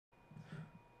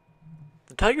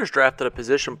The Tigers drafted a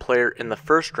position player in the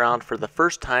first round for the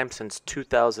first time since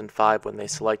 2005 when they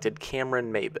selected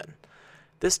Cameron Maben.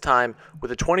 This time, with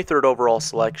the 23rd overall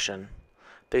selection,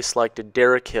 they selected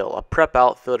Derek Hill, a prep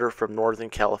outfielder from Northern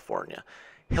California.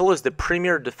 Hill is the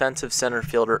premier defensive center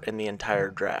fielder in the entire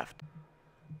draft.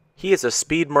 He is a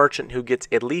speed merchant who gets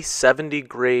at least 70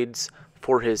 grades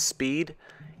for his speed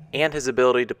and his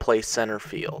ability to play center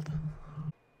field.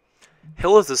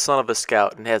 Hill is the son of a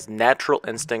scout and has natural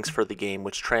instincts for the game,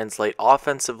 which translate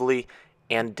offensively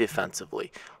and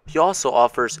defensively. He also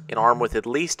offers an arm with at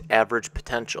least average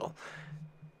potential.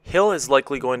 Hill is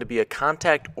likely going to be a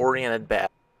contact-oriented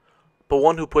bat, but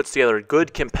one who puts together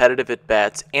good competitive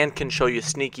at-bats and can show you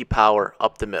sneaky power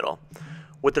up the middle.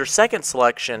 With their second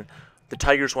selection, the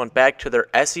Tigers went back to their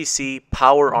SEC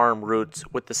power arm roots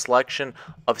with the selection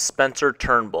of Spencer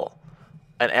Turnbull,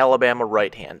 an Alabama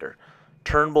right-hander.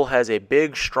 Turnbull has a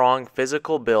big, strong,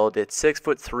 physical build at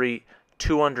 6'3",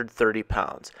 230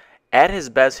 pounds. At his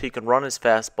best, he can run his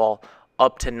fastball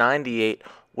up to 98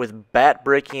 with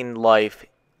bat-breaking life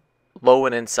low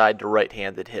and inside to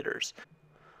right-handed hitters.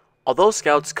 Although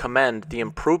scouts commend the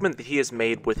improvement that he has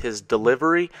made with his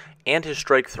delivery and his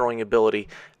strike-throwing ability,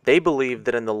 they believe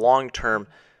that in the long term,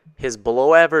 his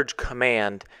below-average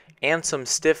command and some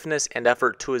stiffness and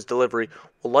effort to his delivery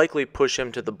will likely push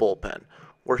him to the bullpen,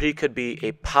 where he could be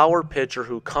a power pitcher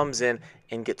who comes in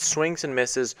and gets swings and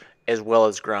misses as well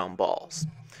as ground balls.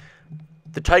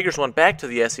 The Tigers went back to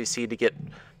the SEC to get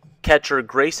catcher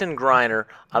Grayson Greiner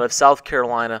out of South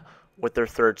Carolina with their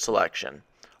third selection.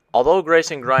 Although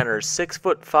Grayson Greiner is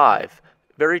 6'5",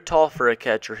 very tall for a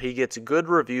catcher, he gets good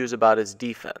reviews about his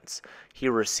defense. He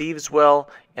receives well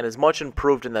and is much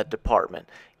improved in that department,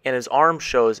 and his arm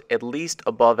shows at least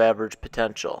above average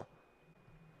potential.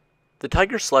 The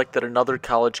Tigers selected another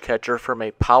college catcher from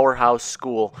a powerhouse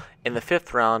school in the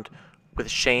 5th round with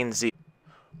Shane Zeal,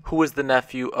 who was the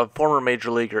nephew of former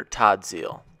major leaguer Todd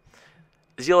Zeal.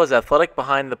 Zeal is athletic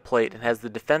behind the plate and has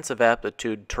the defensive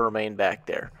aptitude to remain back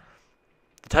there.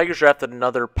 The Tigers drafted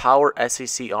another power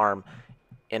SEC arm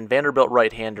in Vanderbilt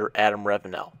right-hander Adam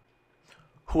Revenell,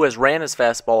 who has ran his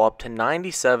fastball up to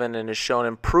 97 and has shown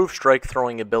improved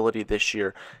strike-throwing ability this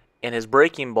year, and his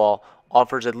breaking ball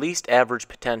offers at least average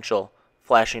potential,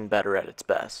 flashing better at its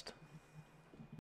best.